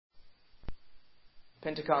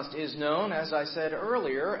Pentecost is known, as I said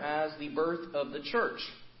earlier, as the birth of the church.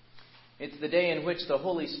 It's the day in which the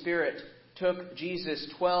Holy Spirit took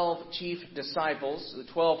Jesus' 12 chief disciples,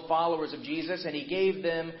 the 12 followers of Jesus, and he gave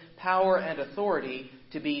them power and authority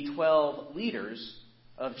to be 12 leaders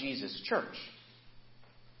of Jesus' church.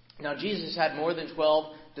 Now, Jesus had more than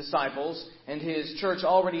 12 disciples, and his church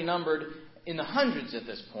already numbered in the hundreds at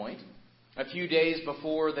this point. A few days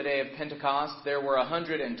before the day of Pentecost, there were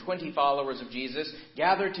 120 followers of Jesus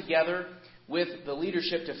gathered together with the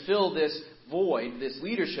leadership to fill this void, this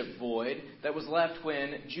leadership void that was left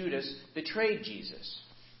when Judas betrayed Jesus.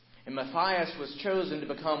 And Matthias was chosen to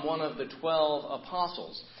become one of the 12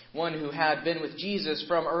 apostles, one who had been with Jesus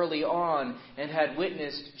from early on and had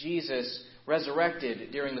witnessed Jesus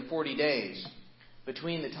resurrected during the 40 days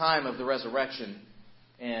between the time of the resurrection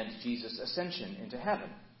and Jesus' ascension into heaven.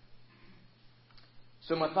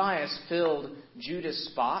 So Matthias filled Judas'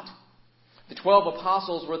 spot. The 12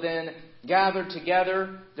 apostles were then gathered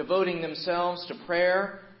together, devoting themselves to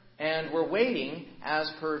prayer, and were waiting,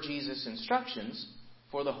 as per Jesus' instructions,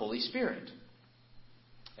 for the Holy Spirit.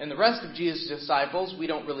 And the rest of Jesus' disciples, we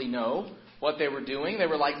don't really know what they were doing. They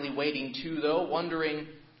were likely waiting too, though, wondering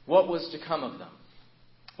what was to come of them.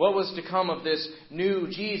 What was to come of this new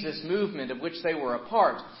Jesus movement of which they were a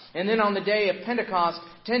part? And then on the day of Pentecost,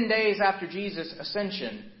 10 days after Jesus'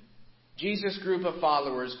 ascension, Jesus' group of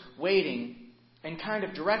followers, waiting and kind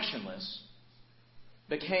of directionless,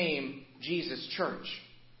 became Jesus' church,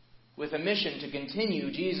 with a mission to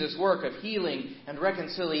continue Jesus' work of healing and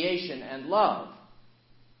reconciliation and love.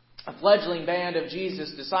 A fledgling band of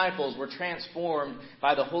Jesus' disciples were transformed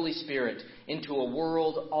by the Holy Spirit into a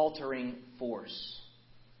world-altering force.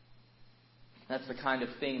 That's the kind of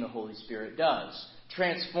thing the Holy Spirit does.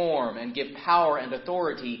 Transform and give power and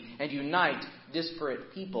authority and unite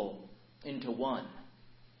disparate people into one.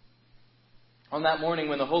 On that morning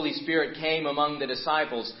when the Holy Spirit came among the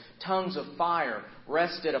disciples, tongues of fire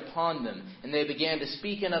rested upon them, and they began to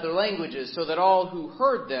speak in other languages so that all who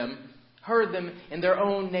heard them in their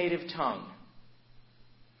own native tongue.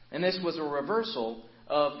 And this was a reversal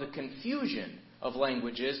of the confusion of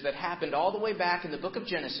languages that happened all the way back in the book of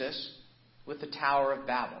Genesis with the Tower of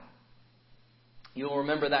Babel. You'll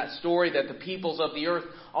remember that story that the peoples of the earth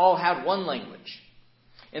all had one language.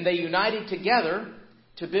 And they united together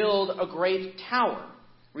to build a great tower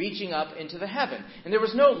reaching up into the heaven. And there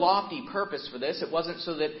was no lofty purpose for this. It wasn't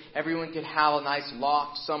so that everyone could have a nice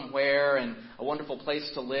loft somewhere and a wonderful place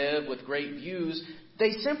to live with great views.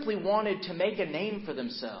 They simply wanted to make a name for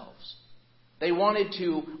themselves. They wanted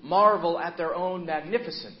to marvel at their own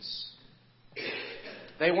magnificence.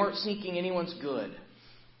 They weren't seeking anyone's good.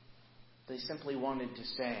 They simply wanted to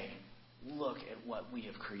say, "Look at what we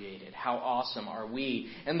have created. How awesome are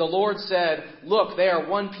we?" And the Lord said, "Look, they are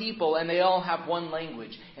one people and they all have one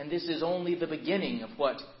language. And this is only the beginning of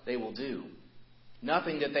what they will do.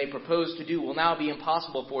 Nothing that they propose to do will now be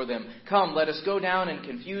impossible for them. Come, let us go down and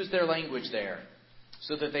confuse their language there,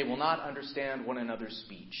 so that they will not understand one another's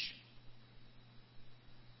speech."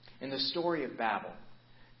 In the story of Babel,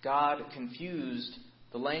 God confused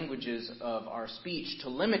the languages of our speech to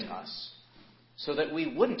limit us, so that we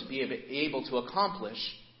wouldn't be able to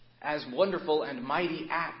accomplish as wonderful and mighty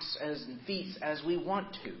acts and feats as we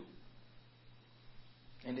want to.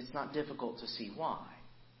 And it's not difficult to see why.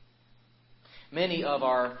 Many of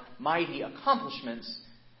our mighty accomplishments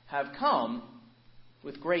have come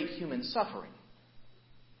with great human suffering.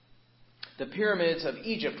 The pyramids of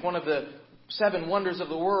Egypt, one of the 7 wonders of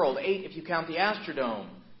the world, 8 if you count the Astrodome.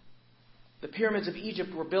 The pyramids of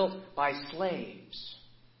Egypt were built by slaves.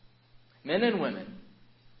 Men and women,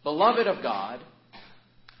 beloved of God,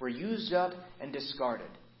 were used up and discarded.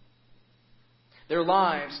 Their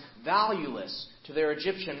lives valueless to their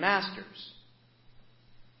Egyptian masters.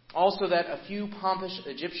 Also that a few pompous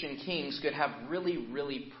Egyptian kings could have really,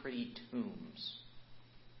 really pretty tombs.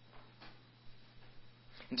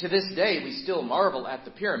 And to this day, we still marvel at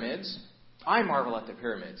the pyramids. I marvel at the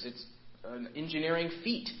pyramids. It's an engineering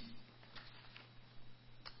feat.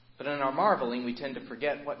 But in our marveling, we tend to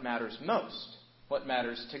forget what matters most, what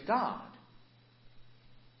matters to God.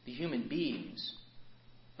 The human beings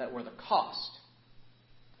that were the cost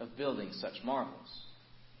of building such marvels.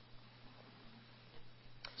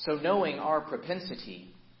 So knowing our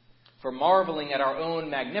propensity for marveling at our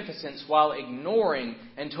own magnificence while ignoring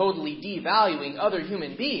and totally devaluing other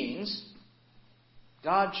human beings,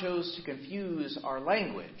 God chose to confuse our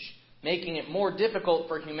language, making it more difficult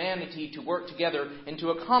for humanity to work together and to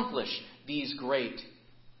accomplish these great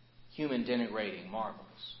human denigrating marvels.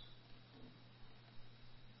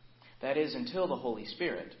 That is, until the Holy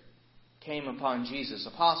Spirit came upon Jesus'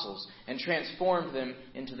 apostles and transformed them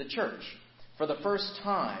into the church. For the first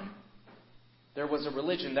time, there was a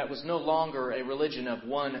religion that was no longer a religion of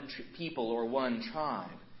one people or one tribe.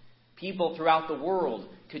 People throughout the world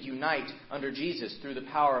could unite under Jesus through the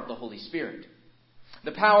power of the Holy Spirit.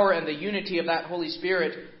 The power and the unity of that Holy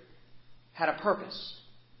Spirit had a purpose.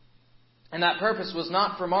 And that purpose was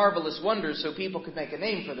not for marvelous wonders so people could make a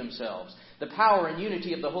name for themselves. The power and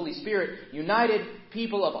unity of the Holy Spirit united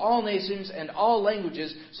people of all nations and all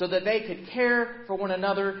languages so that they could care for one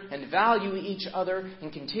another and value each other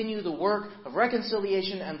and continue the work of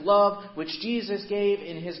reconciliation and love which Jesus gave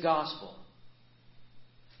in His gospel.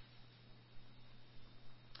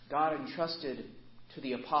 God entrusted to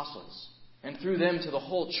the apostles and through them to the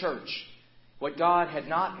whole church what God had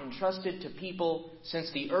not entrusted to people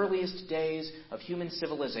since the earliest days of human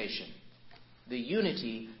civilization: the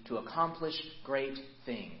unity to accomplish great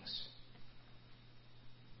things.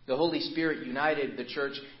 The Holy Spirit united the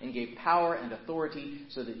church and gave power and authority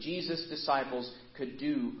so that Jesus' disciples could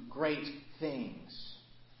do great things,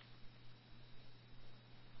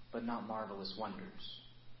 but not marvelous wonders.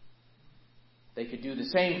 They could do the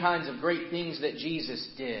same kinds of great things that Jesus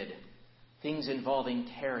did, things involving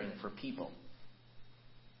caring for people.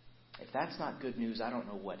 If that's not good news, I don't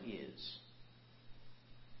know what is.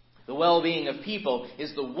 The well-being of people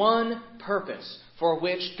is the one purpose for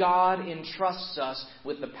which God entrusts us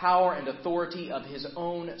with the power and authority of His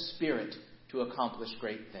own Spirit to accomplish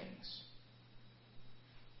great things.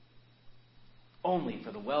 Only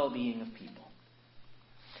for the well-being of people.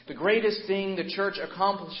 The greatest thing the church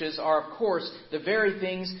accomplishes are, of course, the very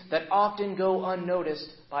things that often go unnoticed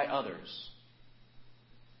by others.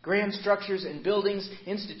 Grand structures and buildings,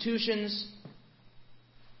 institutions,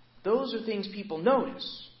 those are things people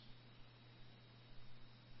notice.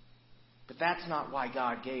 But that's not why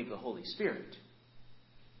God gave the Holy Spirit.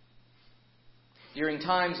 During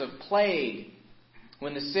times of plague,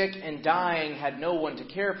 when the sick and dying had no one to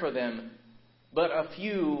care for them, but a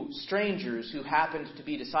few strangers who happened to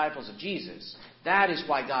be disciples of Jesus, that is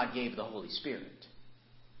why God gave the Holy Spirit.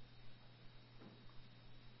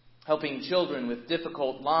 Helping children with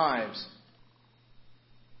difficult lives,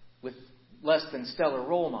 with less than stellar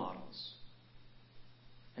role models,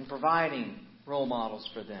 and providing role models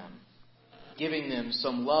for them, giving them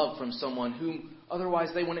some love from someone whom otherwise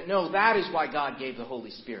they wouldn't know. That is why God gave the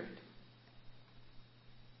Holy Spirit.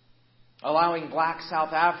 Allowing black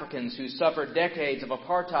South Africans who suffered decades of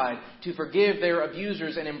apartheid to forgive their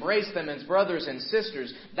abusers and embrace them as brothers and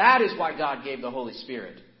sisters. That is why God gave the Holy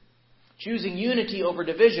Spirit. Choosing unity over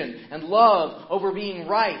division and love over being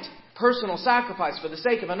right, personal sacrifice for the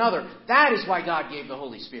sake of another. That is why God gave the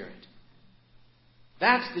Holy Spirit.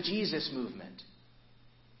 That's the Jesus movement.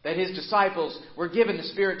 That His disciples were given the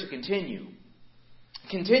Spirit to continue.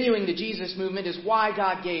 Continuing the Jesus movement is why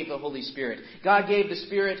God gave the Holy Spirit. God gave the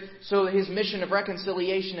Spirit so that His mission of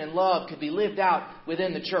reconciliation and love could be lived out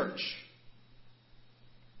within the church.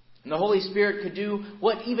 And the Holy Spirit could do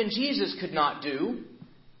what even Jesus could not do,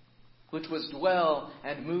 which was dwell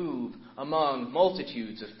and move among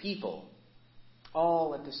multitudes of people,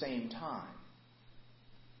 all at the same time.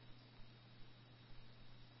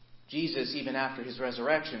 Jesus, even after His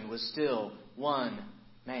resurrection, was still one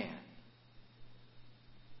man.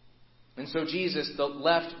 And so Jesus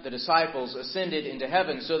left the disciples, ascended into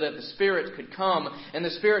heaven so that the Spirit could come. And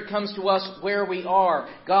the Spirit comes to us where we are,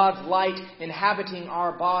 God's light inhabiting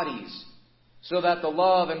our bodies, so that the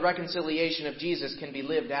love and reconciliation of Jesus can be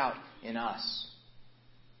lived out in us.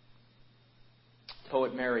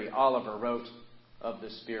 Poet Mary Oliver wrote of the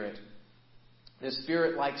Spirit, "The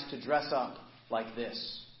Spirit likes to dress up like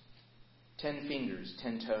this: 10 fingers,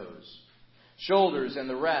 10 toes, shoulders and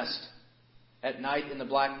the rest, at night in the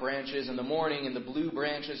black branches, in the morning in the blue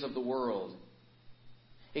branches of the world.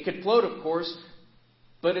 It could float, of course,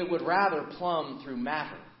 but it would rather plumb through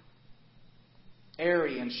matter.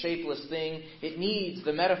 Airy and shapeless thing, it needs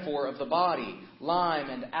the metaphor of the body,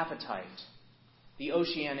 lime and appetite. The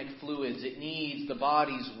oceanic fluids, it needs the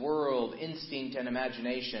body's world, instinct and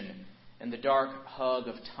imagination, and the dark hug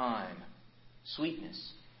of time,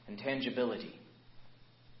 sweetness and tangibility.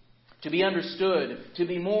 To be understood, to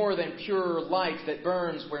be more than pure light that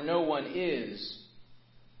burns where no one is,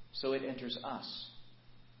 so it enters us.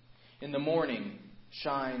 In the morning,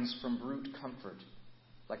 shines from brute comfort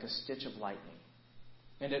like a stitch of lightning,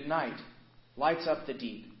 and at night, lights up the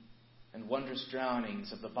deep and wondrous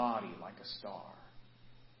drownings of the body like a star."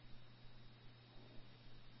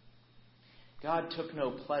 God took no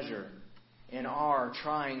pleasure in our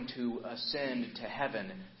trying to ascend to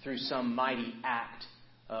heaven through some mighty act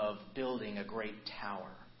of building a great tower.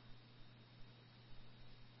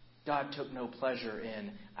 God took no pleasure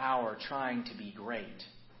in our trying to be great.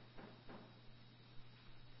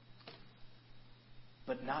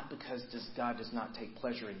 But not because God does not take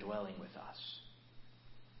pleasure in dwelling with us.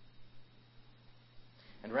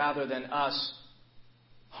 And rather than us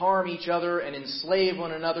harm each other and enslave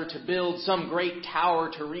one another to build some great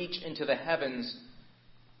tower to reach into the heavens,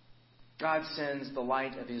 God sends the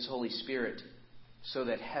light of His Holy Spirit so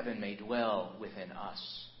that heaven may dwell within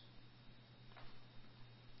us.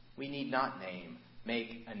 We need not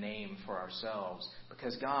make a name for ourselves,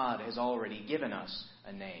 because God has already given us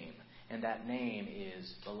a name, and that name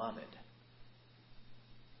is Beloved.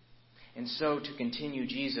 And so, to continue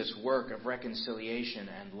Jesus' work of reconciliation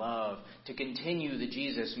and love, to continue the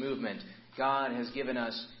Jesus movement, God has given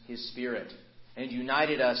us His Spirit and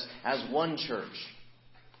united us as one church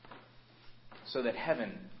so that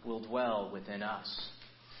heaven will dwell within us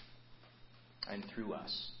and through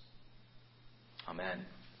us. Amen.